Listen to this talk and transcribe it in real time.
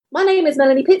My name is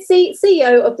Melanie Pitsey,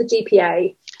 CEO of the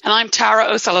GPA. And I'm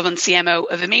Tara O'Sullivan, CMO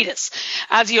of Immedis.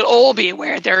 As you'll all be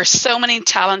aware, there are so many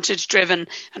talented, driven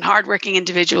and hardworking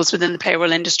individuals within the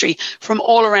payroll industry from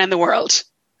all around the world.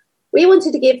 We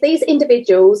wanted to give these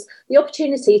individuals the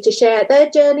opportunity to share their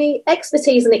journey,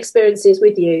 expertise and experiences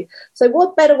with you. So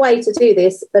what better way to do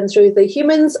this than through the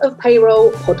Humans of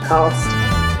Payroll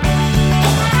podcast?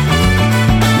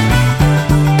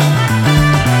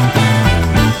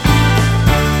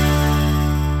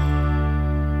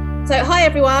 So hi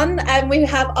everyone, and we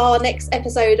have our next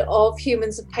episode of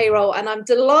Humans of Payroll, and I'm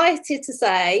delighted to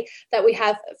say that we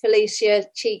have Felicia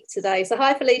Cheek today. So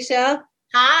hi Felicia.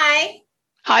 Hi.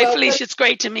 Hi Felicia, it's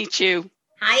great to meet you.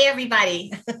 Hi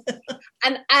everybody.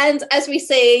 and as we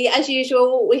see, as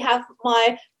usual, we have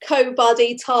my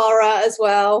co-buddy Tara as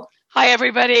well. Hi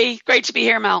everybody, great to be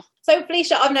here, Mel. So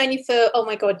Felicia, I've known you for, oh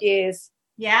my God, years.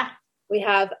 Yeah. We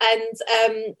have, and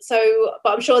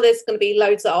but I'm sure there's going to be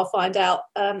loads that I'll find out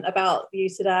about you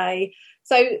today.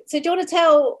 So do you want to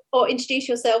tell or introduce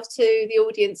yourself to the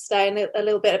audience today and a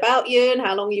little bit about you and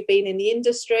how long you've been in the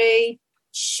industry?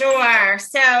 Sure.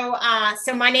 So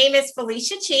my name is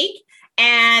Felicia Cheek,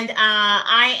 and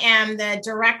I am the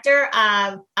Director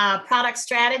of Product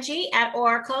Strategy at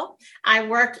Oracle. I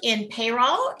work in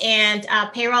payroll, and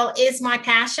payroll is my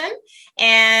passion.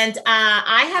 And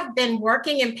I have been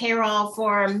working in payroll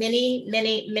for many,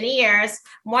 many, many years,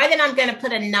 more than I'm going to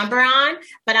put a number on.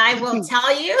 But I will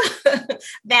tell you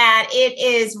that it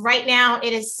is right now,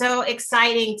 it is so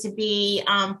exciting to be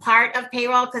part of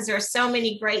payroll because there are so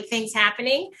many great things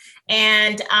happening.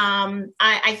 And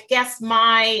I guess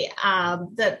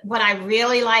what I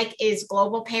really like is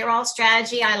global payroll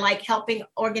strategy. I like helping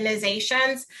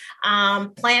organizations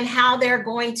plan how they're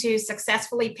going to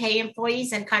successfully pay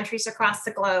employees in countries across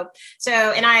the globe. So,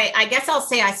 and I guess I'll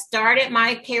say I started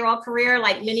my payroll career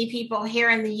like many people here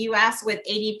in the US with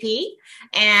ADP.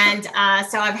 And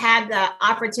so I've had the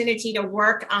opportunity to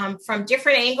work from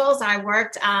different angles. I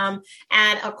worked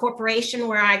at a corporation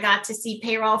where I got to see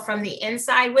payroll from the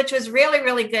inside, which was really,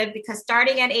 really good because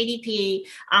starting at ADP,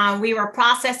 we were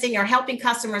processing or helping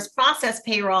customers process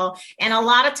payroll. And a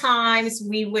lot of times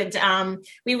we would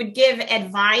give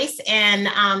advice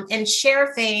and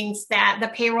share things that the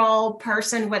payroll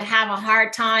person would have a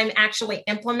hard time actually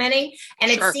implementing. And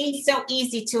Sure. It seemed so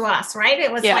easy to us, right?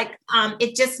 It was like,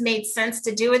 it just made sense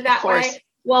to do it that way.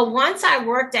 Well, once I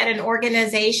worked at an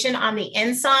organization on the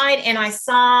inside and I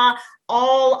saw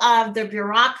all of the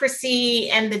bureaucracy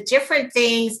and the different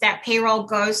things that payroll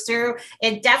goes through,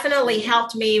 it definitely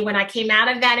helped me when I came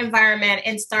out of that environment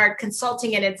and start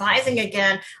consulting and advising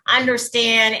again,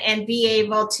 understand and be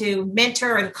able to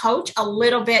mentor and coach a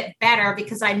little bit better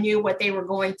because I knew what they were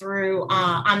going through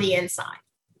on the inside.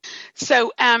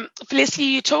 So, Felicity,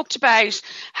 you talked about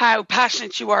how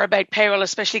passionate you are about payroll,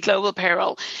 especially global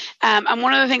payroll. And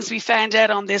one of the things we found out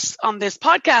on this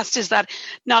podcast is that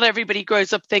not everybody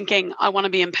grows up thinking, I want to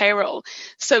be in payroll.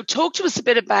 So talk to us a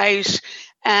bit about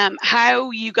how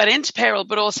you got into payroll,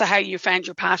 but also how you found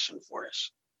your passion for it.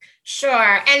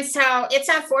 Sure. And so it's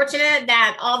unfortunate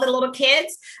that all the little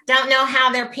kids don't know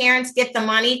how their parents get the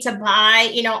money to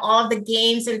buy, all of the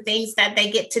games and things that they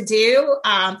get to do.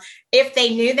 If they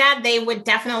knew that, they would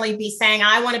definitely be saying,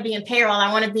 I want to be in payroll. I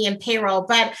want to be in payroll.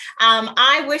 But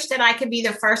I wish that I could be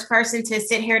the first person to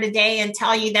sit here today and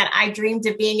tell you that I dreamed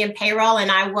of being in payroll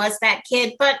and I was that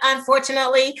kid. But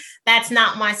unfortunately, that's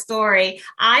not my story.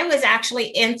 I was actually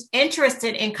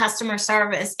interested in customer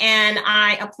service, and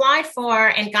I applied for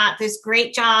and got this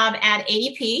great job at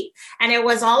ADP. And it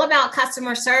was all about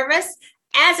customer service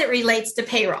as it relates to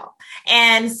payroll.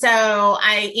 And so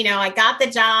I got the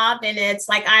job, and it's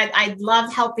like, I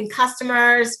love helping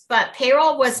customers, but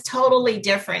payroll was totally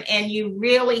different. And you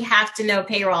really have to know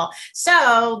payroll.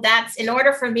 So that's in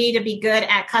order for me to be good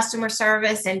at customer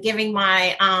service and giving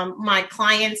my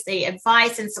clients the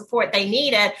advice and support they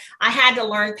needed, I had to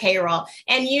learn payroll,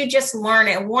 and you just learn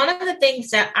it. One of the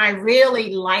things that I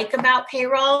really like about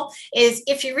payroll is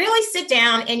if you really sit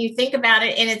down and you think about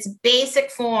it in its basic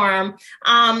form,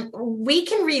 we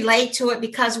can relate to it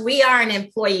because we are an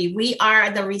employee. We are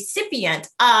the recipient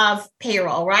of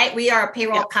payroll, right? We are a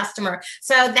payroll customer.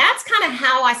 So that's kind of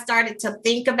how I started to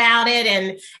think about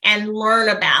it and learn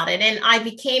about it. And I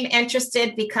became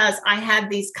interested because I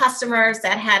had these customers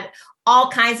that had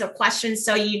all kinds of questions.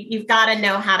 So you've got to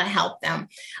know how to help them.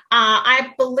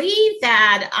 I believe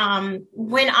that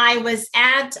when I was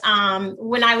at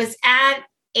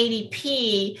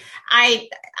ADP,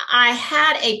 I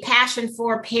had a passion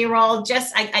for payroll.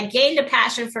 I gained a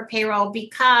passion for payroll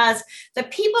because the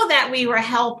people that we were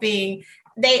helping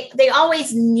they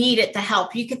always needed the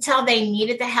help. You could tell they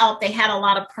needed the help. They had a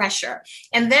lot of pressure.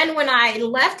 And then when I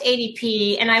left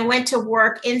ADP and I went to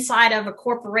work inside of a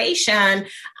corporation,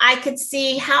 I could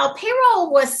see how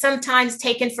payroll was sometimes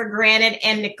taken for granted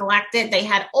and neglected. They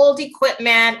had old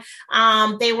equipment.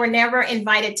 They were never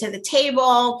invited to the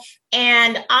table.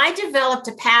 And I developed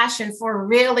a passion for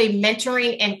really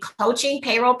mentoring and coaching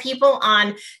payroll people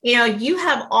on, you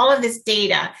have all of this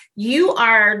data. You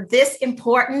are this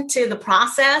important to the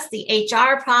process, the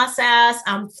HR process,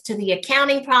 to the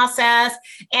accounting process,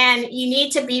 and you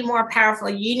need to be more powerful.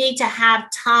 You need to have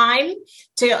time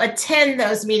to attend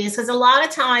those meetings, because a lot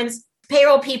of times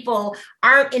payroll people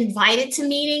aren't invited to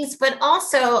meetings, but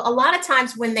also a lot of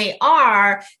times when they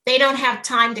are, they don't have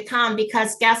time to come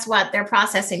because guess what? They're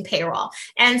processing payroll.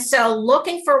 And so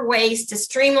looking for ways to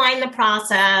streamline the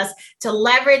process, to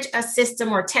leverage a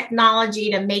system or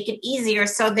technology to make it easier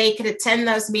so they could attend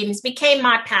those meetings became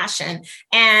my passion.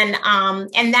 And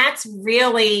that's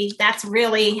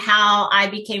really how I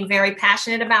became very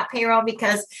passionate about payroll,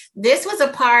 because this was a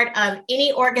part of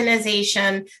any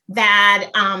organization that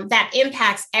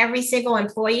impacts every single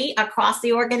employee across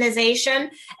the organization.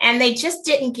 And they just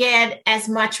didn't get as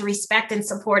much respect and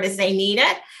support as they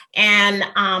needed. And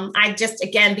I just,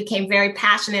 again, became very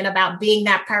passionate about being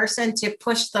that person to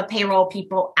push the payroll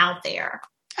people out there.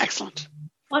 Excellent.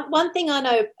 One thing I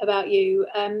know about you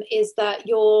is that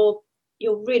you're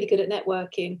really good at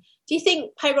networking. Do you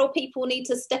think payroll people need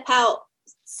to step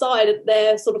outside of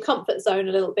their sort of comfort zone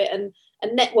a little bit and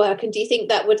network? And do you think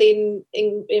that would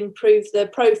improve the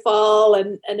profile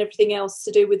and everything else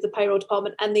to do with the payroll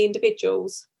department and the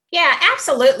individuals? Yeah,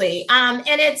 absolutely. And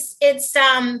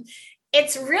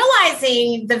it's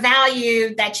realizing the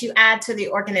value that you add to the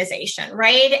organization,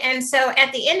 right? And so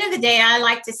at the end of the day, I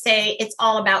like to say it's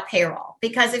all about payroll,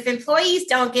 because if employees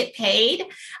don't get paid,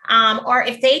 or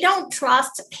if they don't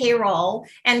trust payroll,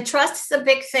 and trust is a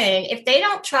big thing, if they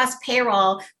don't trust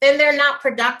payroll, then they're not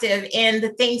productive in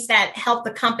the things that help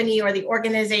the company or the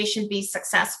organization be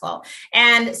successful.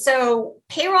 And so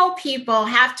payroll people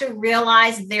have to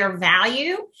realize their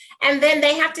value, and then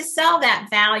they have to sell that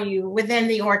value within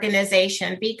the organization,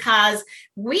 because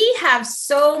we have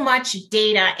so much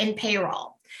data in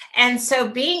payroll. And so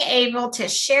being able to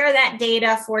share that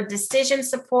data for decision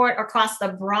support across the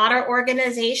broader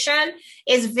organization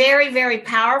is very, very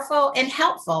powerful and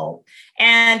helpful.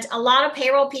 And a lot of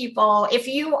payroll people, if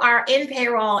you are in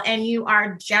payroll and you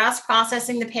are just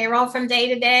processing the payroll from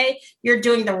day to day, you're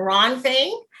doing the wrong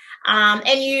thing.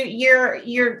 And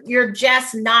you're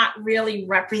just not really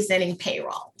representing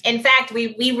payroll. In fact,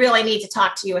 we really need to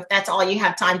talk to you if that's all you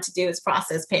have time to do is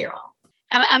process payroll.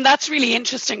 And that's really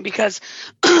interesting, because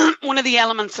one of the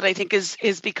elements that I think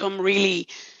is become really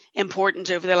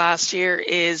important over the last year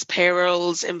is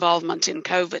payroll's involvement in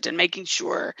COVID and making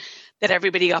sure that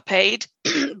everybody got paid,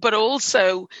 but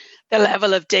also the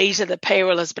level of data that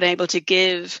payroll has been able to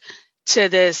give to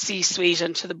the C-suite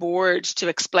and to the board to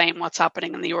explain what's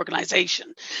happening in the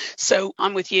organization. So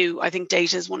I'm with you. I think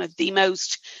data is one of the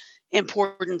most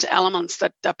important elements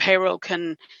that payroll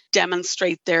can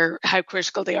demonstrate how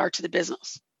critical they are to the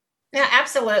business. Yeah,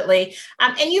 absolutely.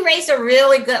 And you raised a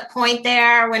really good point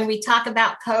there when we talk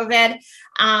about COVID.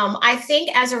 I think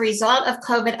as a result of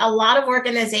COVID, a lot of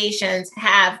organizations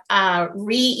have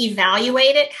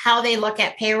reevaluated how they look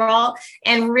at payroll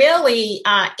and really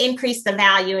increase the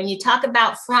value. And you talk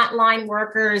about frontline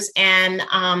workers and,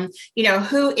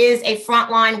 who is a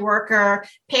frontline worker.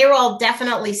 Payroll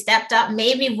definitely stepped up.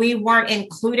 Maybe we weren't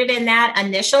included in that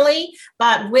initially,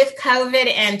 but with COVID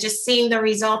and just seeing the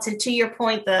results, and to your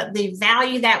point, the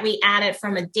value that we added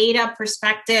from a data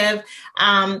perspective,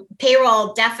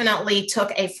 payroll definitely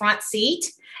took a front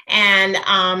seat and,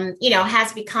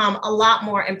 has become a lot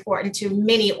more important to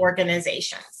many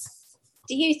organizations.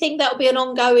 Do you think that will be an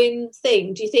ongoing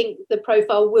thing? Do you think the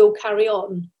profile will carry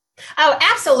on? Oh,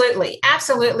 absolutely.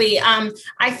 Absolutely.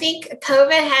 I think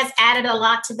COVID has added a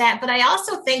lot to that, but I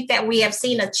also think that we have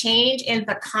seen a change in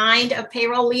the kind of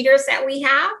payroll leaders that we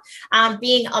have,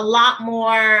 being a lot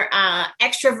more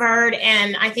extrovert.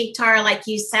 And I think, Tara, like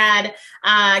you said,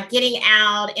 getting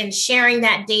out and sharing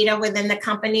that data within the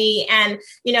company and,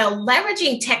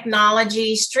 leveraging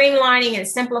technology, streamlining and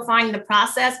simplifying the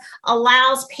process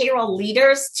allows payroll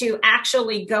leaders to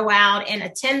actually go out and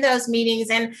attend those meetings.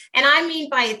 And I mean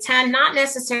by attend, not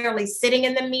necessarily sitting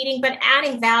in the meeting, but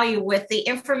adding value with the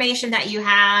information that you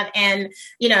have and,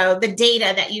 the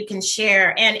data that you can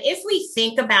share. And if we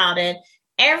think about it,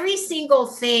 every single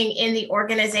thing in the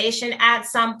organization at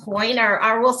some point,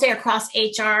 or we'll say across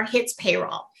HR, hits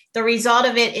payroll. The result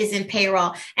of it is in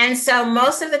payroll. And so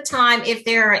most of the time, if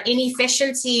there are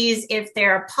inefficiencies, if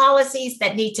there are policies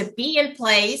that need to be in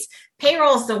place,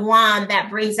 payroll is the one that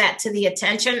brings that to the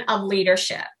attention of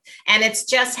leadership. And it's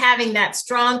just having that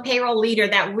strong payroll leader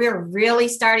that we're really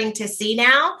starting to see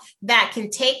now that can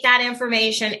take that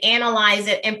information, analyze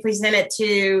it, and present it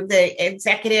to the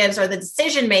executives or the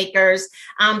decision makers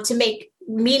to make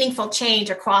meaningful change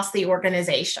across the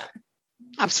organization.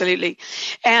 Absolutely.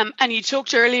 And you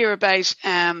talked earlier about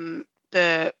the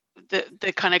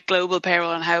kind of global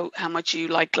payroll and how much you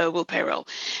like global payroll.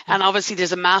 And obviously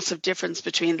there's a massive difference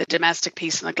between the domestic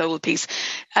piece and the global piece.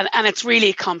 And it's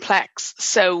really complex.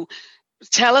 So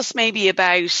tell us maybe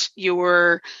about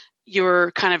your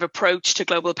kind of approach to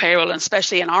global payroll, and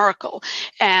especially in Oracle,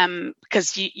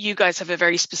 because you guys have a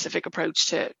very specific approach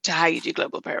to how you do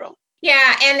global payroll.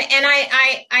 Yeah, and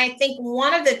I think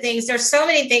one of the things, there's so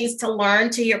many things to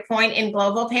learn, to your point, in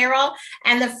global payroll.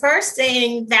 And the first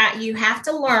thing that you have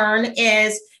to learn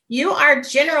is you are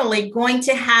generally going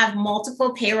to have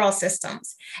multiple payroll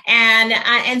systems.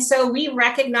 And so we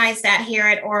recognize that here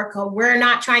at Oracle. We're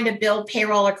not trying to build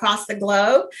payroll across the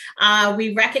globe.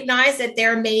 We recognize that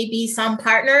there may be some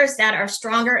partners that are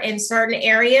stronger in certain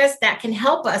areas that can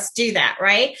help us do that,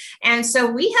 right? And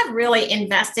so we have really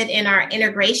invested in our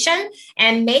integration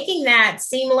and making that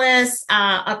seamless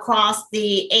across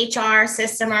the HR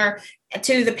system or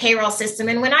to the payroll system.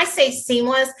 And when I say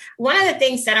seamless, one of the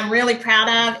things that I'm really proud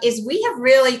of is we have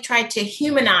really tried to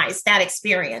humanize that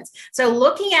experience. So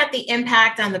looking at the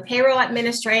impact on the payroll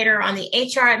administrator, on the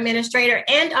HR administrator,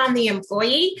 and on the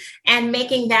employee, and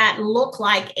making that look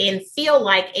like and feel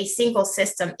like a single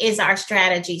system is our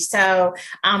strategy. So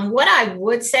what I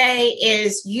would say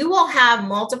is you will have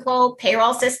multiple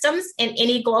payroll systems in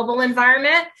any global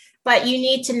environment, but you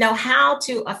need to know how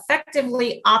to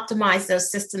effectively optimize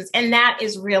those systems. And that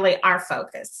is really our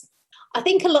focus. I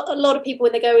think a lot of people,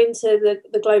 when they go into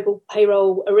the global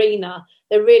payroll arena,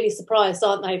 they're really surprised,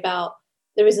 aren't they, about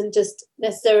there isn't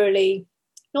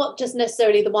not just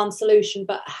necessarily the one solution,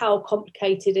 but how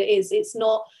complicated it is. It's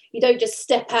not, you don't just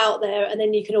step out there and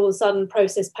then you can all of a sudden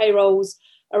process payrolls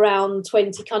around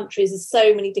 20 countries. There's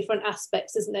so many different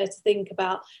aspects, isn't there, to think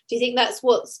about. Do you think that's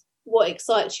what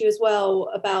excites you as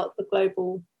well about the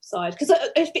global side? Because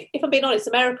if I'm being honest,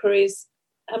 America is,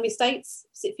 how many states?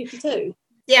 Is it 52?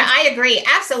 Yeah, I agree.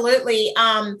 Absolutely.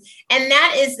 And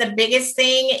that is the biggest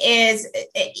thing is,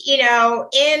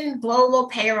 in global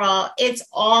payroll, it's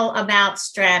all about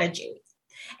strategy.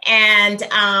 And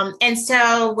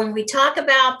so when we talk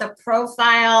about the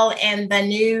profile and the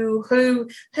new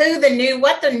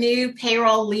what the new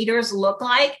payroll leaders look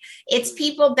like, it's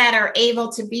people that are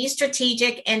able to be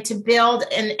strategic and to build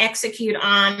and execute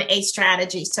on a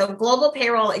strategy. So global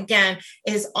payroll, again,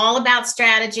 is all about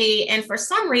strategy. And for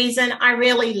some reason, I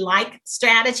really like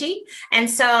strategy. And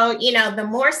so, the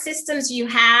more systems you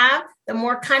have, the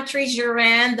more countries you're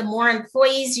in, the more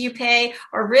employees you pay,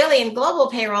 or really in global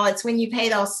payroll, it's when you pay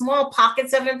those small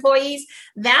pockets of employees.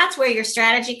 That's where your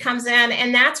strategy comes in.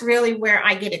 And that's really where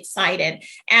I get excited.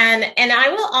 And I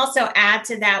will also add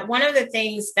to that, one of the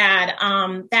things that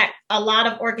a lot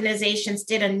of organizations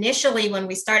did initially when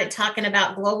we started talking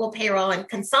about global payroll and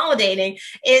consolidating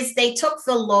is they took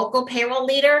the local payroll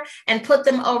leader and put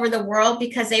them over the world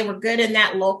because they were good in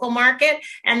that local market.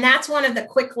 And that's one of the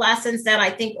quick lessons that I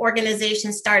think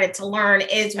organizations started to learn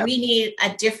is we need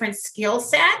a different skill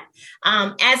set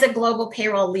as a global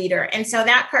payroll leader. And so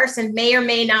that person may or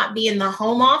may not be in the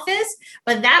home office,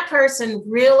 but that person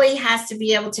really has to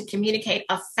be able to communicate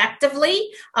effectively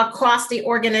across the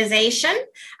organization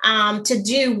to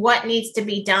do what needs to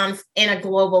be done in a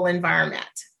global environment.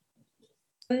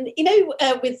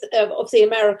 With obviously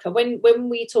America, when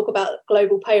we talk about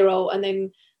global payroll, and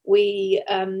then we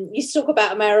used to talk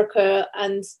about America,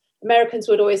 and Americans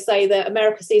would always say that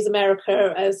America sees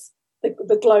America as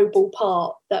the global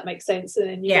part. That makes sense.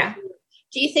 And then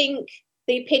do you think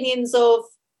the opinions of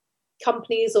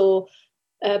companies or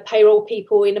payroll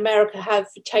people in America have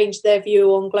changed their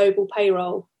view on global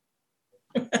payroll?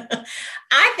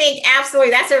 I think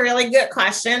absolutely. That's a really good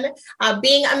question.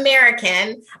 Being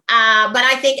American, but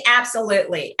I think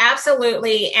absolutely.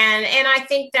 And I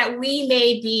think that we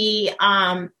may be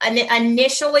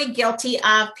initially guilty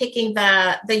of picking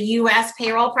the U.S.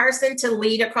 payroll person to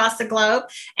lead across the globe.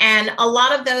 And a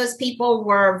lot of those people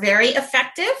were very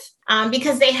effective.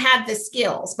 Because they had the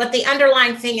skills. But the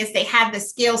underlying thing is they had the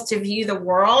skills to view the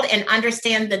world and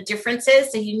understand the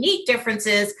differences, the unique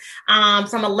differences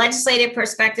from a legislative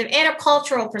perspective and a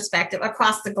cultural perspective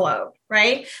across the globe,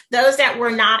 right? Those that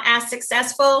were not as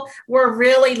successful were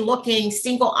really looking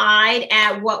single-eyed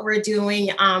at what we're doing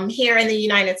here in the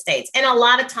United States. And a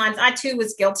lot of times, I too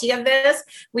was guilty of this.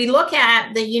 We look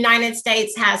at the United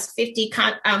States has 50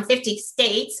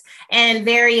 states and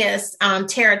various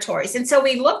territories. And so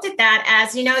we looked at that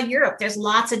as, Europe, there's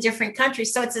lots of different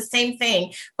countries. So it's the same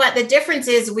thing. But the difference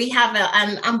is we have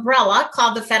an umbrella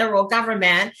called the federal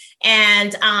government.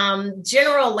 And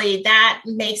generally that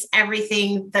makes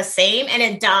everything the same. And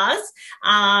it does.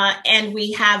 And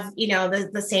we have,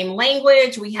 the same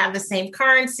language, we have the same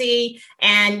currency,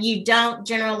 and you don't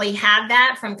generally have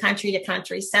that from country to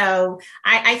country. So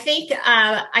I think,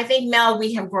 Mel,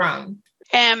 we have grown.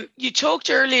 You talked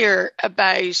earlier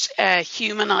about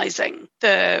humanizing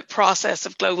the process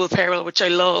of global payroll, which I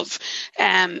love,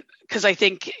 because I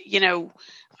think,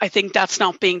 I think that's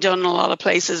not being done in a lot of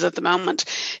places at the moment.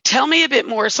 Tell me a bit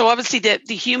more. So obviously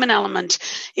the human element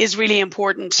is really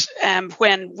important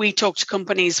when we talk to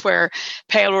companies where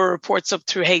payroll reports up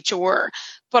through HR.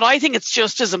 But I think it's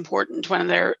just as important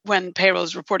when payroll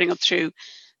is reporting up through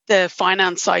the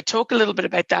finance side. Talk a little bit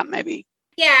about that maybe.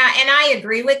 Yeah, and I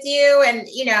agree with you. And,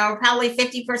 probably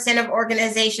 50% of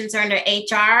organizations are under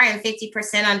HR and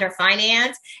 50% under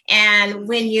finance. And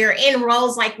when you're in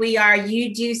roles like we are,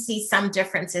 you do see some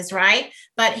differences, right?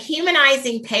 But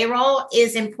humanizing payroll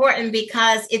is important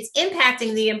because it's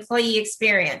impacting the employee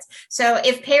experience. So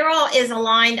if payroll is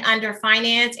aligned under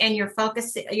finance and your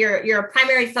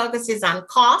primary focus is on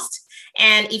cost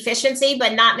and efficiency,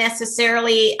 but not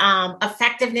necessarily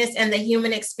effectiveness and the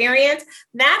human experience,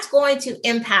 that's going to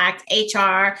impact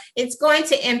HR. It's going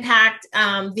to impact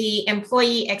the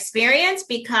employee experience,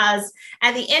 because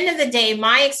at the end of the day,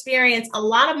 a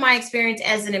lot of my experience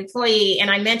as an employee,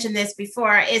 and I mentioned this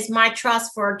before, is my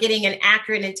trust for getting an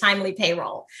accurate and timely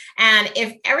payroll. And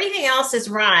if everything else is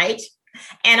right,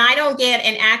 and I don't get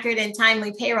an accurate and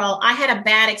timely payroll, I had a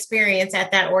bad experience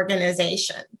at that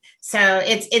organization. So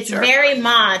it's sure. Very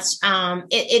much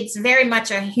it's very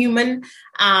much a human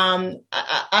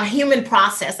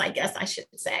process, I guess I should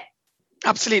say.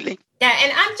 Absolutely. Yeah,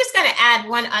 and I'm just going to add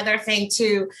one other thing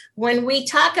too. When we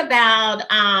talk about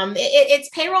it's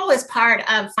payroll is part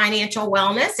of financial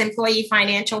wellness, employee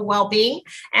financial well-being.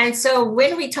 And so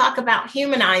when we talk about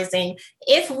humanizing,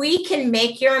 if we can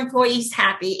make your employees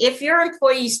happy, if your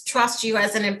employees trust you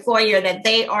as an employer that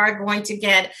they are going to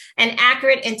get an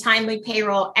accurate and timely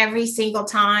payroll every single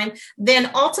time,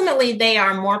 then ultimately they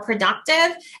are more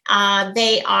productive.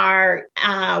 They are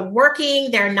working.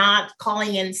 They're not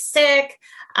calling in sick.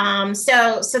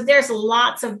 So there's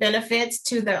lots of benefits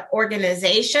to the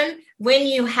organization when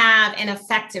you have an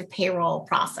effective payroll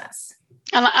process.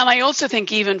 And I also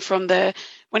think even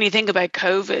when you think about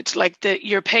COVID, like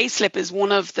your pay slip is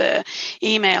one of the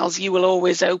emails you will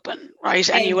always open, right? And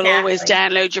exactly. You will always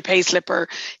download your pay slip or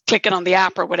click it on the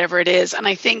app or whatever it is. And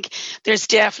I think there's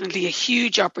definitely a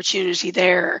huge opportunity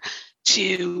there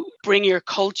to bring your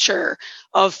culture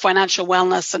of financial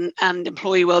wellness and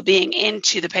employee well-being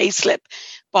into the payslip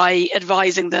by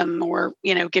advising them or,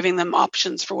 giving them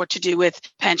options for what to do with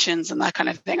pensions and that kind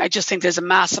of thing. I just think there's a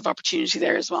massive opportunity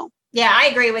there as well. Yeah, I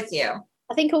agree with you.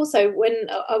 I think also when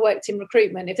I worked in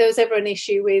recruitment, if there was ever an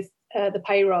issue with the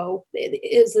payroll,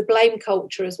 it was the blame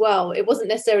culture as well. It wasn't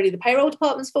necessarily the payroll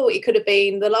department's fault. It could have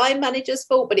been the line manager's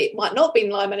fault, but it might not have been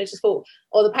the line manager's fault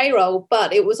or the payroll.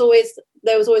 But there was always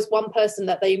one person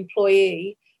that the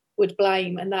employee would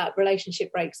blame, and that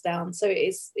relationship breaks down. So it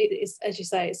is, as you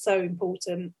say, it's so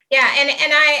important. Yeah, and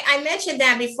I mentioned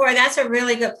that before. That's a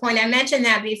really good point. I mentioned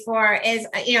that before is,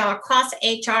 across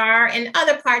HR and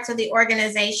other parts of the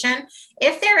organization,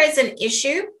 if there is an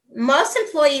issue, most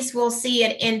employees will see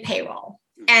it in payroll.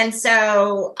 And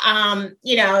so,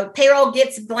 payroll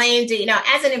gets blamed,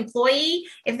 as an employee,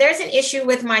 if there's an issue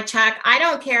with my check, I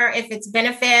don't care if it's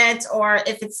benefits or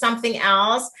if it's something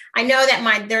else. I know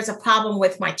that there's a problem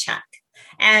with my check.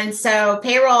 And so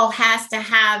payroll has to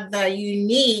have the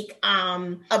unique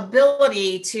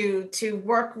ability to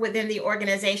work within the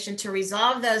organization to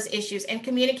resolve those issues and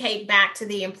communicate back to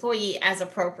the employee as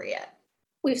appropriate.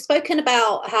 We've spoken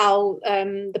about how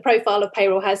the profile of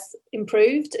payroll has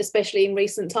improved, especially in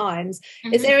recent times.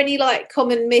 Mm-hmm. Is there any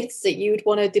common myths that you would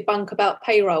want to debunk about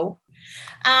payroll?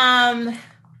 Well,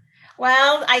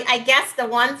 I guess the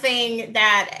one thing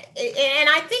that, and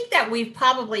I think that we've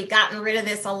probably gotten rid of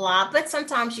this a lot, but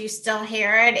sometimes you still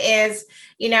hear it, is,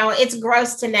 it's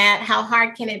gross to net. How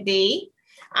hard can it be?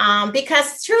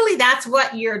 Because truly that's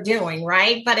what you're doing,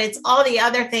 right? But it's all the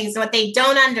other things. What they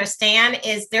don't understand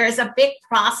is there is a big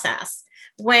process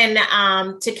when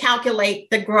to calculate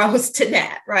the gross to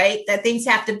net, right? That things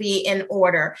have to be in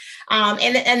order.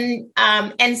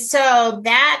 And so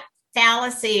that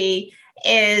fallacy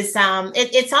is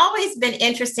it's always been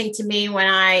interesting to me when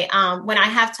I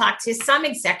have talked to some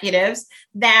executives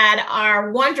that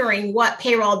are wondering what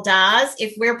payroll does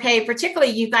if we're paid,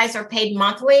 particularly you guys are paid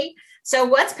monthly. So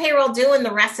what's payroll doing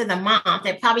the rest of the month?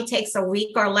 It probably takes a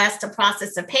week or less to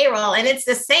process a payroll, and it's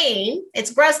the same.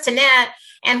 It's gross to net.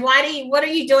 And what are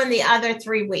you doing the other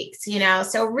 3 weeks?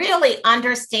 So really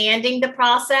understanding the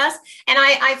process. And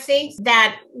I think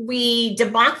that we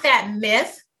debunk that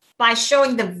myth by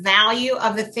showing the value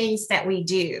of the things that we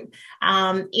do,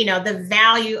 the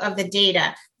value of the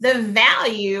data, the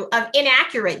value of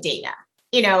inaccurate data.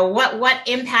 What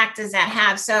impact does that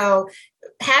have? So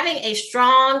having a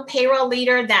strong payroll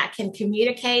leader that can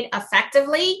communicate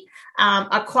effectively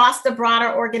across the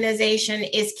broader organization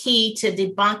is key to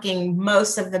debunking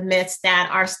most of the myths that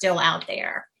are still out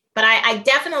there. But I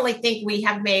definitely think we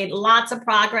have made lots of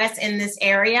progress in this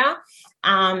area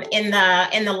in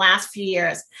the last few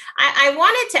years. I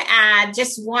wanted to add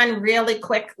just one really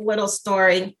quick little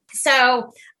story.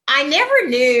 So I never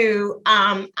knew,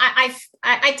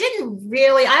 I didn't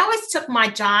really, I always took my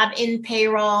job in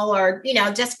payroll or,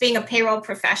 just being a payroll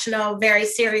professional very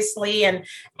seriously. And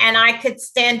I could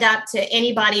stand up to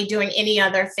anybody doing any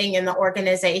other thing in the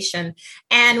organization.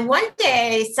 And one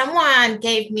day someone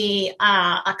gave me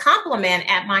a compliment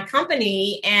at my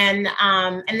company. And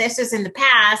this was in the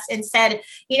past, and said,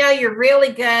 you're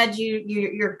really good.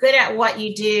 You're good at what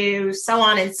you do, so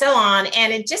on and so on.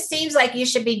 And it just seems like you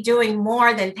should be doing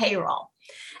more than payroll.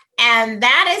 And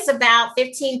that is about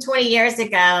 15, 20 years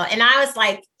ago. And I was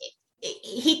like,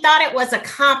 he thought it was a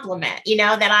compliment,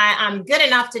 that I'm good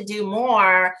enough to do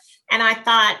more. And I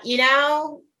thought,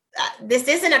 this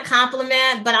isn't a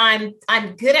compliment, but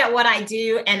I'm good at what I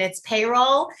do, and it's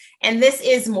payroll. And this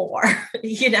is more,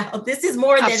 this is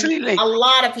more Absolutely. Than a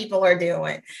lot of people are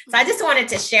doing. So I just wanted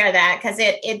to share that because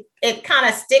it kind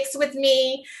of sticks with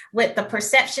me with the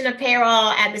perception of payroll.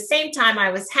 At the same time,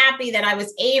 I was happy that I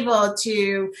was able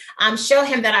to show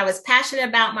him that I was passionate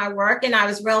about my work and I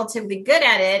was relatively good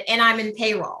at it, and I'm in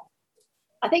payroll.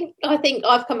 I think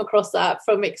I've come across that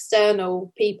from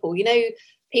external people.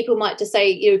 People might just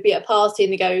say, be at a party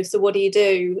and they go, so what do you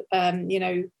do?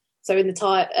 So in the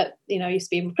time, used to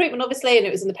be in recruitment, obviously, and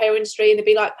it was in the payroll industry, and they'd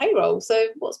be like, payroll. So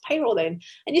what's payroll then?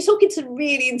 And you're talking to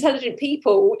really intelligent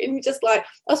people, and you're just like,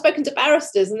 I've spoken to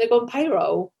barristers and they've gone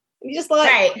payroll. And you're just like,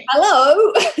 right.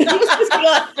 Hello. You're supposed to be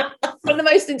like one of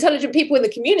the most intelligent people in the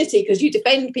community because you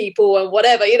defend people and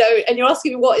whatever, and you're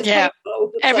asking me what is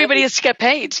payroll. Everybody has to get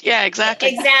paid. Yeah,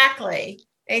 exactly.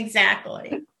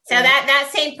 Exactly. So that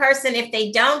same person, if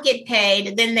they don't get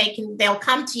paid, then they'll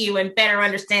come to you and better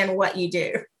understand what you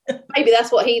do. Maybe that's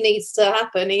what he needs to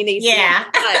happen. He needs to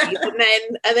get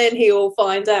paid, and then he'll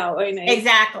find out, won't he?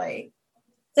 Exactly.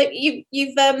 So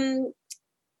you've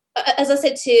as I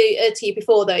said to you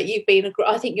before, that you've been,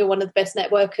 I think you're one of the best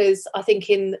networkers, I think,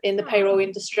 in the payroll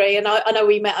industry. And I know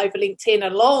we met over LinkedIn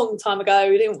a long time ago,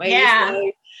 didn't we? Yeah.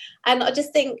 So, and I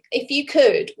just think, if you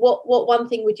could, what one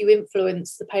thing would you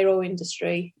influence the payroll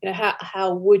industry?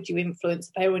 How would you influence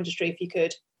the payroll industry if you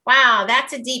could? Wow,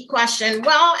 that's a deep question.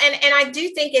 Well, and I do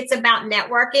think it's about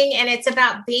networking, and it's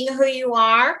about being who you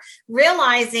are,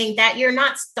 realizing that you're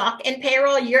not stuck in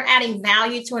payroll. You're adding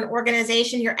value to an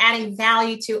organization. You're adding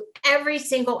value to every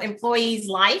single employee's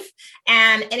life.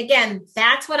 And again,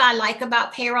 that's what I like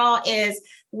about payroll is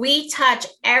we touch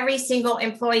every single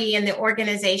employee in the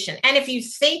organization. And if you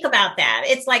think about that,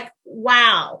 it's like,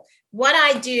 wow, what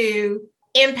I do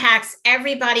impacts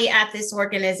everybody at this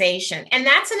organization. And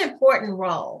that's an important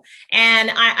role. And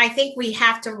I think we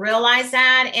have to realize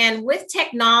that. And with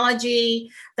technology,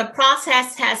 the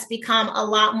process has become a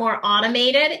lot more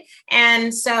automated.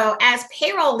 And so as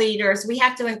payroll leaders, we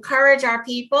have to encourage our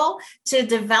people to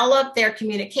develop their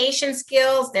communication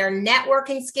skills, their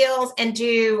networking skills, and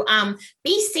to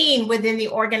be seen within the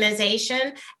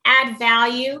organization, add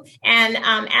value. And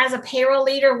as a payroll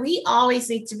leader, we always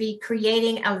need to be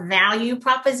creating a value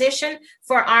proposition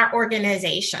for our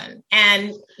organization.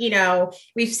 And,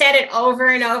 we've said it over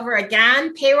and over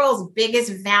again, payroll's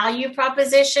biggest value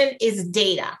proposition is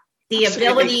data, the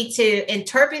ability to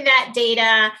interpret that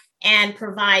data and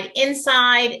provide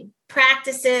insight,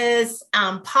 practices,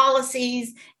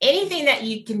 policies, anything that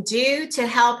you can do to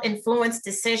help influence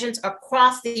decisions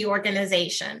across the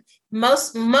organization.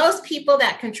 Most people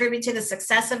that contribute to the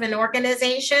success of an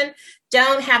organization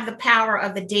don't have the power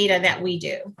of the data that we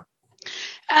do.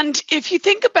 And if you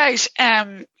think about,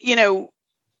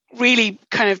 really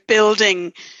kind of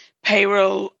building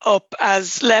payroll up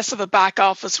as less of a back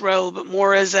office role, but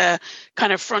more as a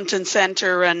kind of front and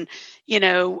center and,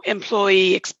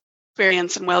 employee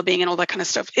experience and well-being and all that kind of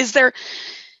stuff, is there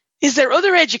Is there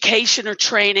other education or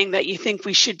training that you think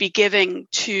we should be giving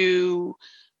to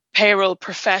payroll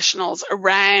professionals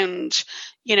around,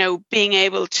 being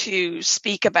able to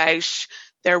speak about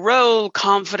their role,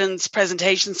 confidence,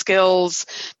 presentation skills,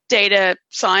 data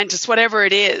scientists, whatever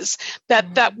it is,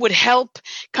 that would help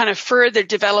kind of further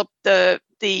develop the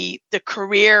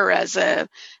career as a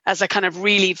kind of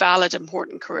really valid,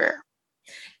 important career?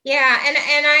 Yeah, and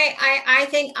I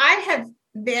think I have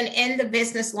been in the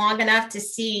business long enough to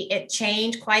see it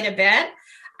change quite a bit.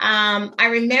 I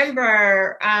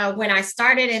remember when I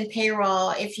started in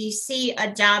payroll, if you see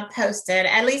a job posted,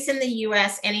 at least in the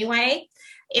US anyway,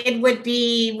 it would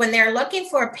be when they're looking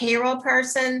for a payroll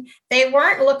person, they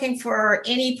weren't looking for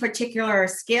any particular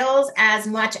skills as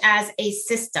much as a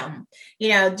system. Do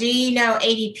you know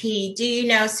ADP? Do you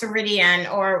know Ceridian,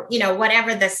 or,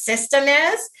 whatever the system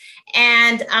is?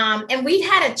 And we've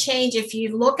had a change. If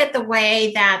you look at the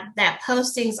way that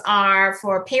postings are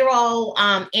for payroll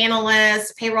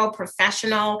analysts, payroll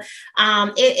professional,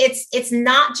 it's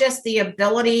not just the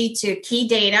ability to key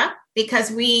data,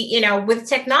 because we, with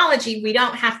technology, we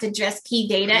don't have to just key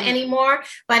data anymore,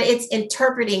 but it's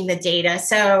interpreting the data.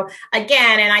 So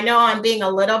again, and I know I'm being a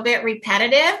little bit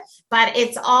repetitive, but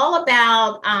it's all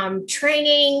about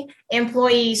training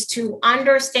employees to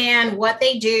understand what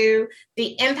they do,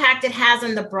 the impact it has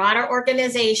on the broader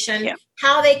organization,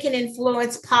 how they can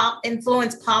influence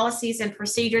policies and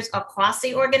procedures across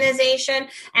the organization,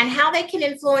 and how they can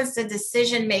influence the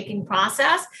decision-making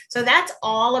process. So that's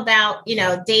all about,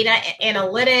 data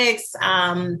analytics,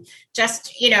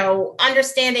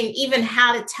 understanding even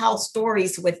how to tell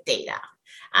stories with data.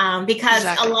 Because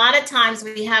a lot of times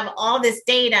we have all this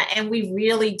data and we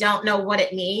really don't know what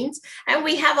it means. And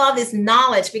we have all this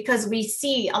knowledge because we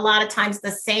see a lot of times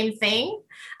the same thing.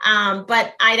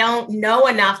 But I don't know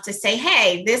enough to say,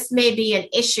 hey, this may be an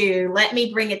issue. Let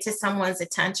me bring it to someone's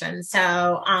attention.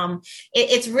 So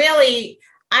it's really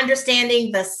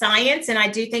understanding the science, and I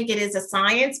do think it is a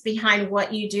science behind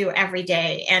what you do every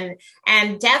day.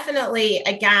 And definitely,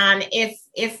 again,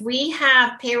 if we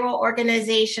have payroll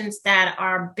organizations that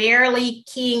are barely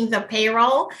keying the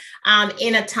payroll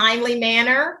in a timely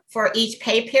manner for each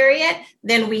pay period,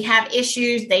 then we have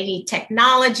issues. They need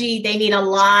technology. They need a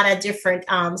lot of different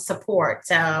support.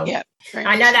 So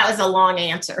I know that was a long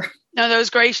answer. No, that was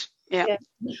great. Yeah.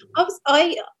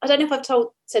 I don't know if I've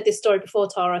said this story before,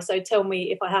 Tara, so tell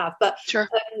me if I have. But sure.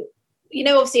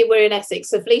 Obviously we're in Essex,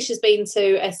 so Felicia's been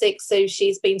to Essex, so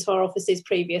she's been to our offices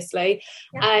previously,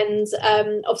 and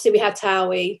obviously we have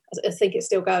Towie. I think it's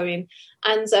still going,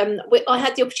 and I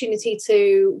had the opportunity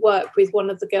to work with one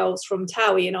of the girls from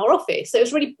Towie in our office. So it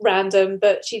was really random,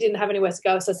 but she didn't have anywhere to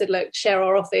go, so I said, look, share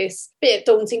our office. Bit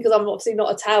daunting because I'm obviously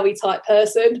not a Towie type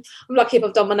person. I'm lucky if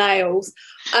I've done my nails,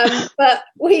 but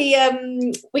we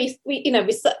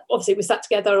sat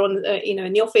together on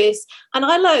in the office, and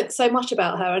I learned so much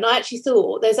about her, and I actually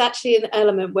thought there's actually an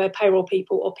element where payroll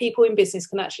people or people in business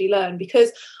can actually learn,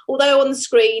 because although on the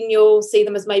screen you'll see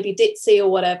them as maybe ditzy or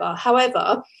whatever,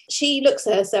 however, she looks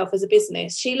at herself as a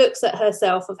business. She looks at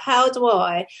herself of how do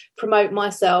I promote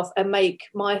myself and make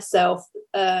myself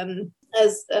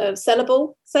as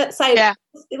sellable. What's the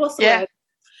word?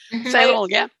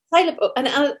 Saleable, yeah. Saleable. And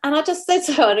I just said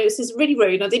to her, and it was just really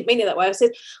rude, and I didn't mean it that way. I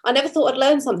said, I never thought I'd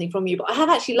learn something from you, but I have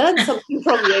actually learned something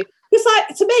from you.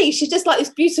 Because to me, she's just like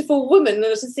this beautiful woman. And I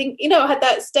just think, I had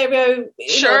that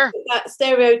that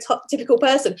stereotypical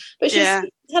person, but she's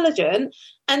intelligent.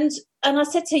 And I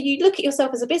said to her, you look at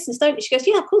yourself as a business, don't you? She goes,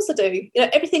 yeah, of course I do.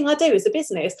 Everything I do is a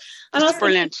business. And That's I was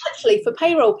brilliant. thinking, actually, for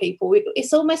payroll people,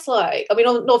 it's almost like, I mean,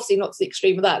 obviously not to the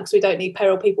extreme of that, because we don't need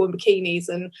payroll people in bikinis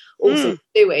and all sorts,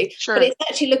 do we? Sure. But it's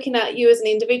actually looking at you as an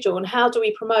individual and how do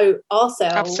we promote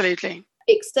ourselves absolutely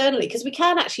externally, because we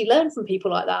can actually learn from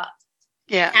people like that.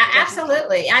 Yeah,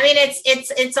 absolutely. I mean,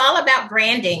 it's all about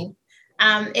branding.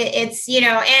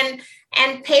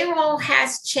 And payroll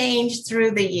has changed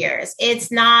through the years. It's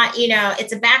not,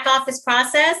 it's a back office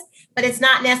process, but it's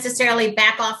not necessarily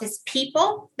back office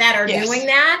people that are doing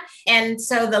that. And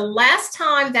so the less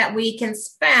time that we can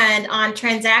spend on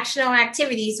transactional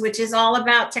activities, which is all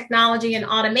about technology and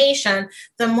automation,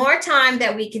 the more time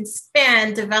that we can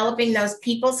spend developing those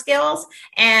people skills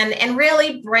and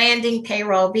really branding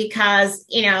payroll, because,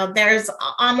 there's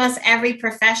almost every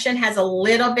profession has a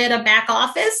little bit of back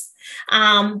office.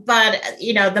 But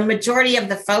the majority of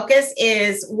the focus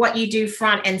is what you do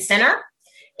front and center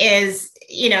is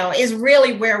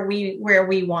really where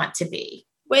we want to be.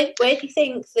 Where do you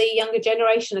think the younger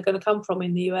generation are going to come from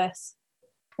in the US?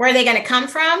 Where are they going to come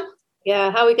from?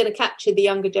 Yeah, how are we going to capture the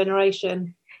younger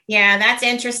generation? Yeah, that's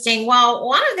interesting. Well,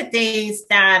 one of the things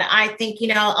that I think,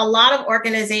 a lot of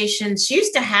organizations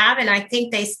used to have, and I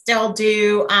think they still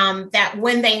do, that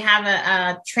when they have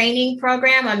a training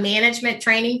program, a management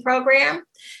training program,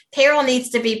 payroll needs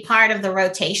to be part of the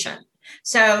rotation.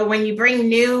 So when you bring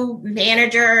new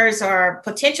managers or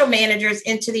potential managers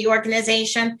into the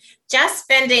organization, just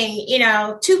spending,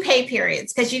 2 pay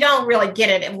periods, because you don't really get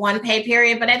it in 1 pay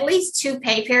period, but at least 2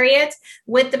 pay periods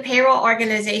with the payroll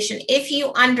organization. If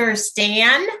you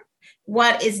understand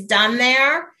what is done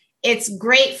there, it's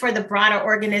great for the broader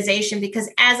organization because,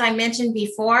 as I mentioned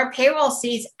before, payroll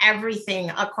sees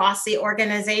everything across the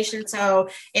organization. So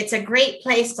it's a great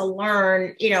place to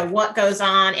learn, what goes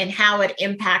on and how it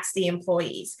impacts the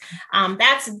employees.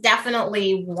 That's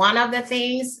definitely one of the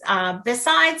things.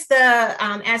 Besides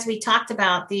as we talked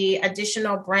about, the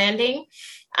additional branding.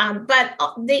 But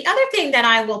the other thing that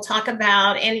I will talk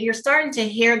about, and you're starting to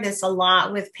hear this a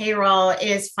lot with payroll,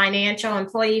 is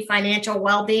employee financial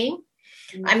well-being.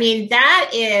 I mean,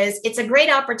 it's a great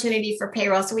opportunity for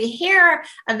payroll. So we hear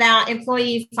about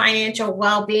employee financial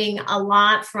well-being a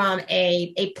lot from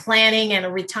a planning and a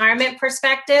retirement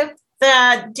perspective.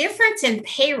 The difference in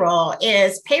payroll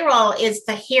is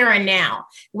the here and now.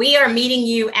 We are meeting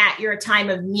you at your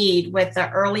time of need with the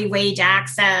early wage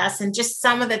access and just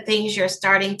some of the things you're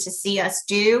starting to see us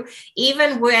do.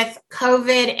 Even with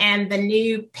COVID and the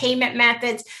new payment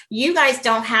methods, you guys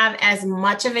don't have as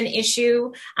much of an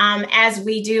issue as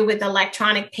we do with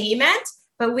electronic payment,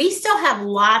 but we still have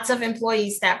lots of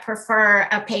employees that prefer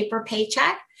a paper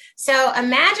paycheck. So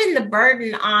imagine the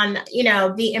burden on,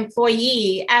 the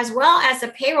employee as well as the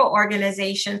payroll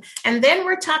organization. And then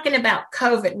we're talking about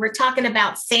COVID. We're talking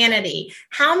about sanity.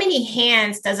 How many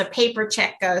hands does a paper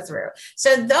check go through?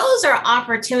 So those are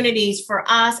opportunities for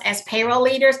us as payroll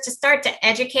leaders to start to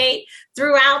educate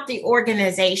throughout the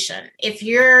organization. If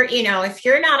you're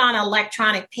not on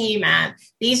electronic payment,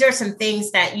 these are some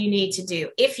things that you need to do.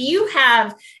 If you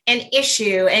have an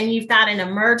issue and you've got an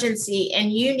emergency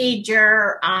and you need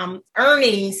your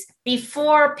earnings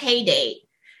before pay date,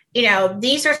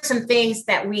 these are some things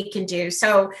that we can do.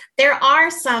 So there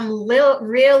are some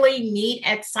really neat,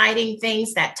 exciting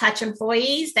things that touch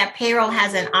employees that payroll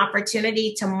has an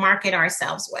opportunity to market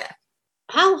ourselves with.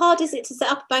 How hard is it to set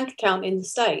up a bank account in the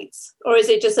States? Or is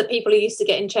it just that people are used to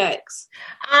getting checks?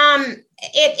 It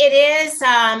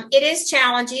is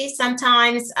challenging.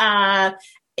 Sometimes, there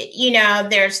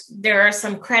are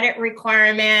some credit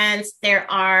requirements.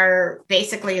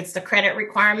 It's the credit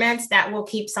requirements that will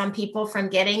keep some people from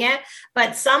getting it.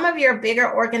 But some of your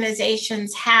bigger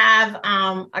organizations have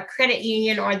a credit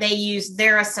union, or they use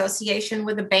their association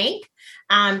with a bank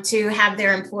to have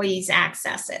their employees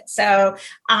access it. So,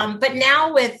 but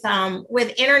now with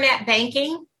internet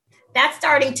banking, that's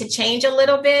starting to change a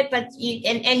little bit. But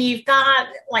you've got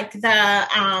like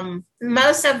the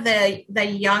most of the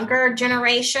younger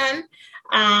generation.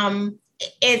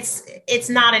 It's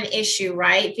not an issue,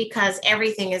 right? Because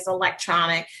everything is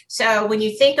electronic. So when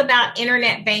you think about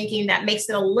internet banking, that makes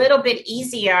it a little bit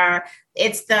easier.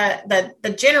 It's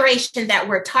the generation that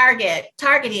we're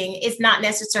targeting is not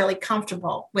necessarily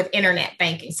comfortable with internet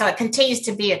banking. So it continues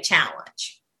to be a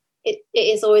challenge. It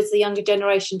is always the younger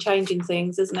generation changing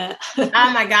things, isn't it?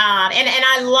 Oh my God. And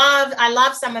I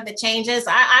love some of the changes.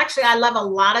 I love a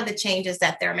lot of the changes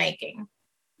that they're making.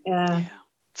 Yeah.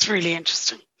 It's really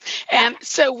interesting.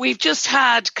 So we've just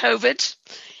had COVID.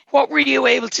 What were you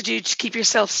able to do to keep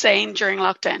yourself sane during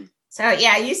lockdown? So,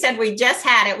 yeah, you said we just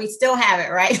had it. We still have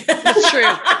it, right? That's true.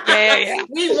 Yeah.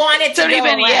 We want it to go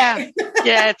away.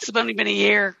 Yeah, it's only been a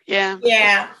year. Yeah.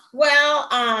 Yeah.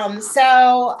 Well,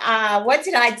 so what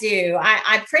did I do?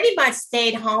 I pretty much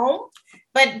stayed home,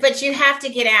 but you have to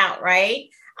get out, right?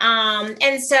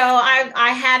 And so I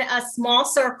had a small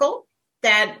circle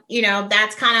that,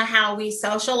 that's kind of how we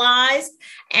socialized.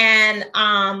 And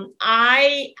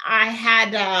I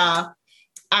had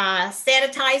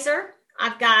sanitizer.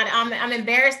 I'm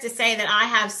embarrassed to say that I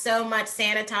have so much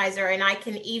sanitizer, and I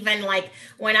can even, like,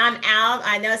 when I'm out,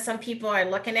 I know some people are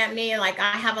looking at me like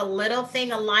I have a little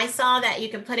thing of Lysol that you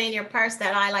can put in your purse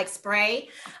that I like spray.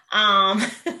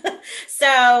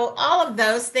 So all of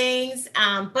those things.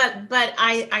 But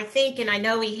I think, and I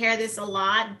know we hear this a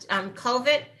lot,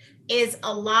 COVID is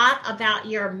a lot about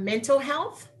your mental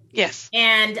health. Yes.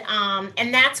 And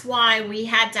that's why we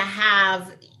had to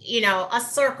have, a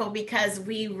circle, because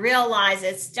we realize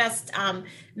it's just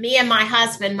me and my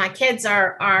husband. My kids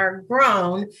are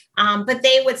grown, but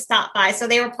they would stop by. So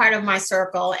they were part of my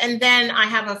circle. And then I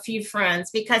have a few friends,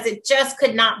 because it just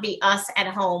could not be us at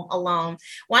home alone.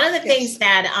 One of the things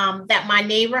that my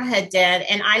neighborhood did,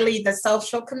 and I lead the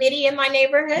social committee in my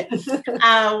neighborhood.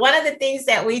 One of the things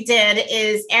that we did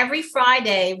is every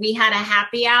Friday we had a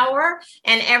happy hour,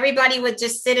 and everybody would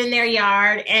just sit in their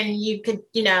yard, and you could,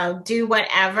 do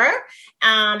whatever.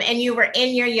 And you were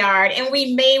in your yard, and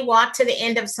we may walk to the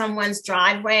end of someone's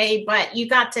driveway, but you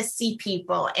got to see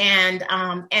people, and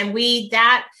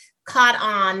that caught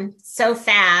on so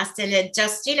fast, and it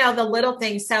just, the little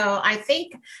things. So I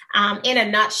think in a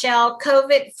nutshell,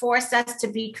 COVID forced us to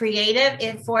be creative.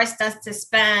 It forced us to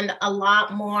spend a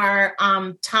lot more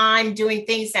time doing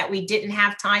things that we didn't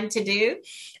have time to do.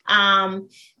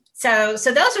 So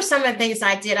those are some of the things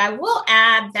I did. I will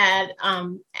add that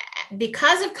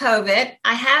because of COVID,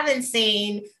 I haven't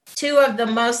seen two of the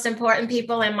most important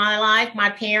people in my life,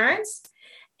 my parents,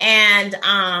 and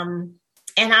I'm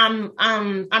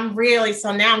really,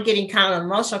 so now I'm getting kind of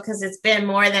emotional because it's been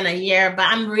more than a year, but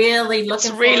I'm really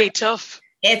looking. It's really tough.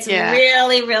 It's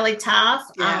really, really tough.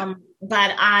 Yeah.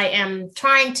 But I am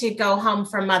trying to go home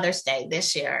for Mother's Day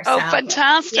this year. Oh,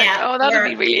 fantastic. Yeah, that'll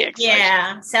be really exciting.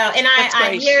 Yeah. So, and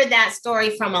I hear that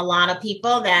story from a lot of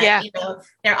people that,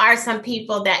 there are some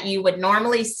people that you would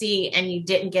normally see and you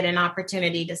didn't get an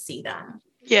opportunity to see them.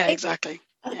 Yeah, exactly.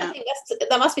 I think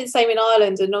that must be the same in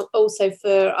Ireland, and also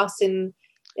for us in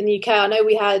the UK. I know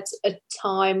we had a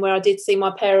time where I did see my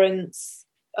parents,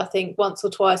 I think once or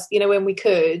twice, when we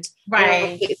could.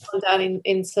 Right. It's gone down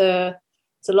into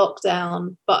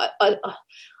lockdown, but I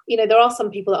there are some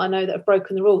people that I know that have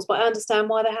broken the rules, but I understand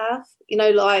why they have.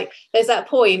 Like there's that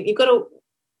point, you've got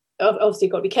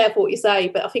to be careful what you say,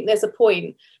 but I think there's a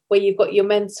point where you've got your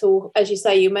mental, as you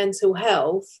say, your mental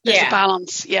health. There's a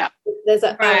balance. Yeah, there's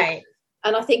that right. balance.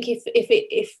 And I think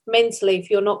if mentally, if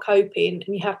you're not coping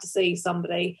and you have to see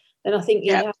somebody, then I think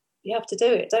you have to do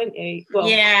it, don't you? Well,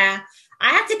 yeah, I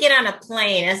have to get on a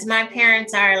plane, as my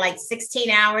parents are like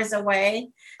 16 hours away.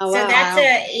 Oh, so wow.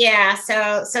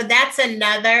 that's so that's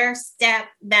another step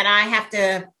that I have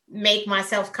to make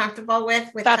myself comfortable with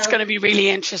that's going to be really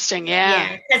interesting.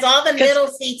 Yeah, because all the middle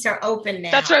seats are open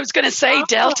now. That's what I was going to say.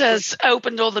 Delta's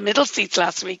opened all the middle seats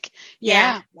last week.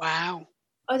 Yeah. Wow.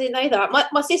 I didn't know that.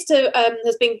 My sister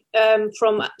has been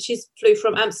she's flew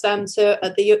from Amsterdam to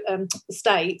the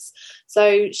States,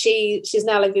 so she's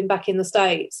now living back in the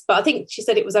States. But I think she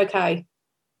said it was okay.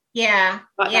 Yeah,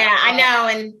 I know.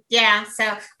 And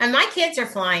and my kids are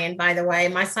flying, by the way.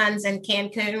 My son's in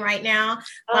Cancun right now,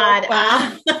 but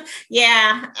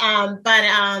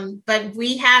but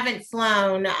we haven't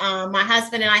flown. My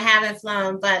husband and I haven't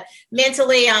flown, but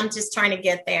mentally I'm just trying to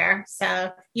get there.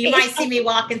 So you might see me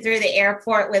walking through the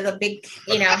airport with a big,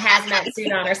 hazmat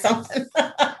suit on or something.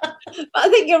 But I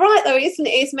think you're right, though, isn't it?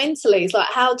 It's mentally. It's like,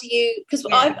 how do you... Because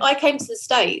I came to the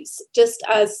States just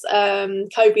as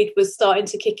COVID was starting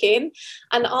to kick in,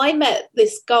 and I met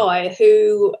this guy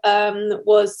who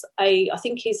was I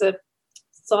think he's a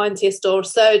scientist or a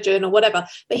surgeon or whatever,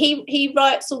 but he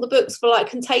writes all the books for like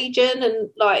Contagion and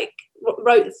like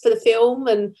wrote for the film,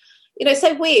 and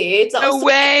so weird. No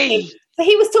way. So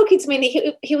he was talking to me, and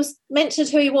he was mentioned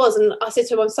who he was, and I said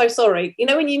to him, "I'm so sorry."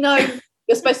 When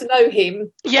you're supposed to know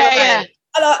him. Yeah.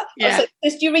 And I was like,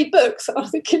 do you read books? And I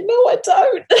was thinking, no, I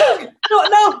don't. Not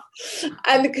enough.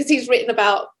 And because he's written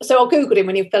about, so I Googled him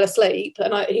when he fell asleep,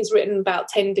 and he's written about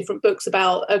 10 different books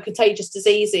about contagious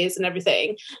diseases and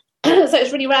everything. So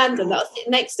it's really random that I was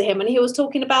sitting next to him and he was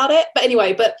talking about it. But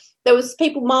anyway, there was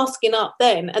people masking up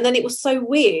then, and then it was so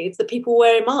weird that people were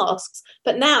wearing masks.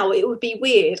 But now it would be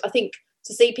weird, I think,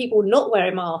 to see people not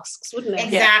wearing masks, wouldn't it?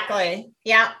 Exactly.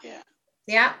 Yeah.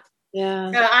 Yeah.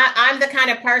 So I'm the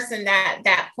kind of person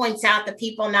that points out the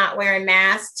people not wearing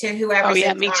masks to whoever. Oh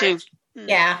yeah, me too.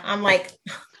 Yeah, I'm like,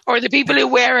 or the people who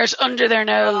wear it under their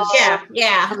nose. Yeah.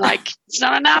 I'm like, it's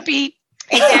not a nappy.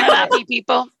 It's not a nappy,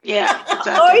 people. Yeah,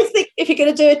 exactly. I always think if you're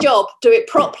going to do a job, do it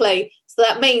properly. So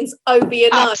that means over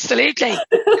your nose. Absolutely.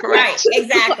 Correct. Right.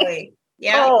 Exactly.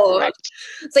 Yeah. Correct.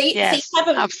 So you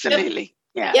haven't absolutely.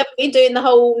 You haven't been doing the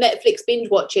whole Netflix binge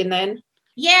watching then?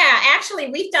 Yeah, actually,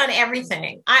 we've done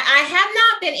everything. I have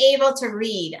not been able to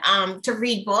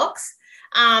read books,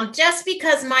 just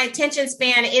because my attention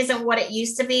span isn't what it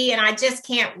used to be, and I just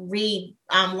can't read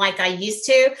like I used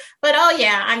to. But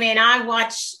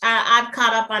I've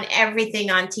caught up on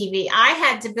everything on TV. I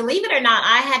had to, believe it or not,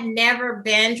 I had never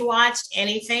binge watched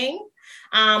anything,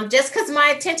 just because my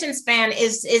attention span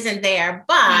isn't there.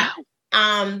 But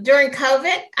During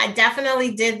COVID, I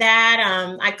definitely did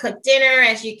that. I cooked dinner,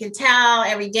 as you can tell,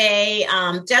 every day.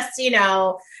 Just,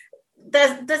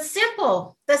 the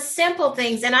simple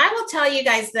things. And I will tell you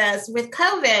guys this, with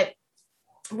COVID,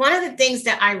 one of the things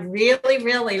that I really,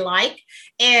 really like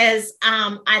is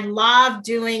I love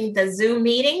doing the Zoom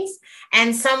meetings,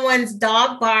 and someone's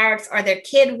dog barks or their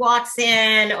kid walks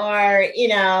in, or,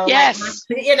 yes,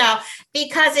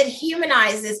 because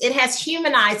it has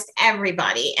humanized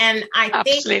everybody. And I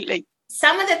think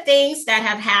some of the things that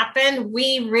have happened,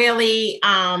 we really,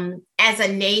 as a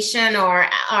nation or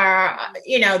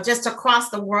just across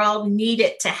the world,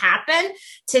 needed to happen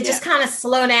to just kind of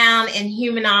slow down and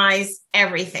humanize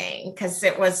everything, because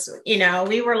it was,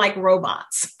 we were like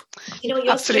robots.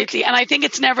 Absolutely. And I think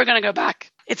it's never going to go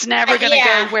back. It's never going to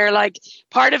go where, like,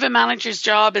 part of a manager's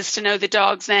job is to know the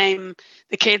dog's name,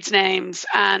 the kids' names.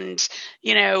 And,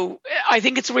 I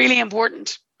think it's really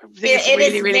important.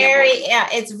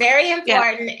 It's very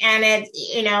important. And it,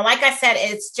 like I said,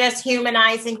 it's just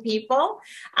humanizing people.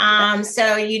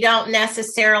 So you don't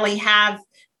necessarily have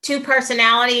two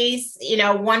personalities,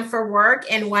 one for work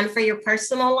and one for your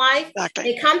personal life. Exactly.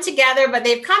 They come together, but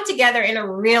they've come together in a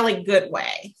really good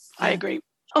way. I agree.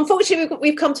 Unfortunately,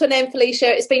 we've come to an end,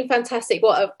 Felicia. It's been fantastic.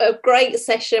 What a great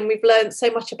session. We've learned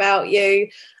so much about you.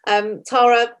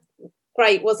 Tara,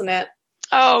 great, wasn't it?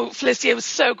 Oh, Felicity, it was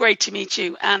so great to meet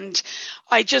you. And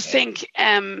I just think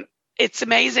it's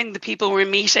amazing the people we're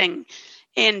meeting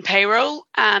in payroll.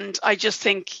 And I just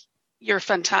think you're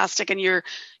fantastic, and you're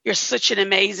such an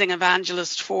amazing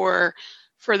evangelist for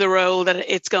the role that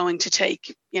it's going to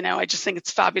take. I just think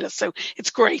it's fabulous. So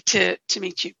it's great to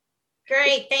meet you.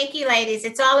 Great. Thank you, ladies.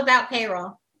 It's all about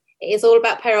payroll. It is all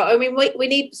about payroll. I mean, we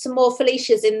need some more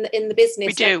Felicias in the business.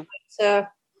 We do.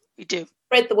 We do.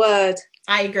 Spread the word.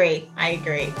 I agree.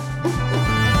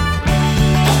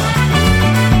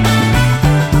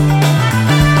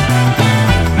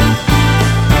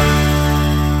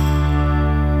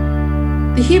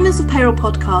 The Humans of Payroll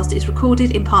podcast is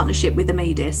recorded in partnership with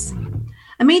Amedis.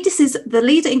 Amedis is the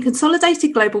leader in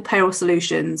consolidated global payroll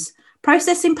solutions,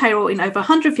 processing payroll in over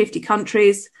 150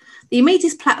 countries. The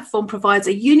Amedis platform provides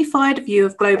a unified view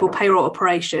of global payroll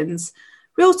operations,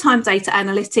 real-time data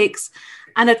analytics,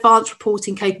 and advanced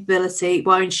reporting capability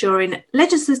while ensuring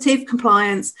legislative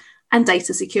compliance and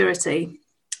data security.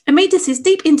 Amedis'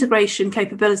 deep integration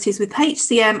capabilities with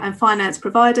HCM and finance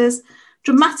providers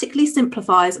dramatically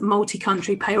simplifies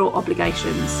multi-country payroll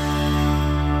obligations.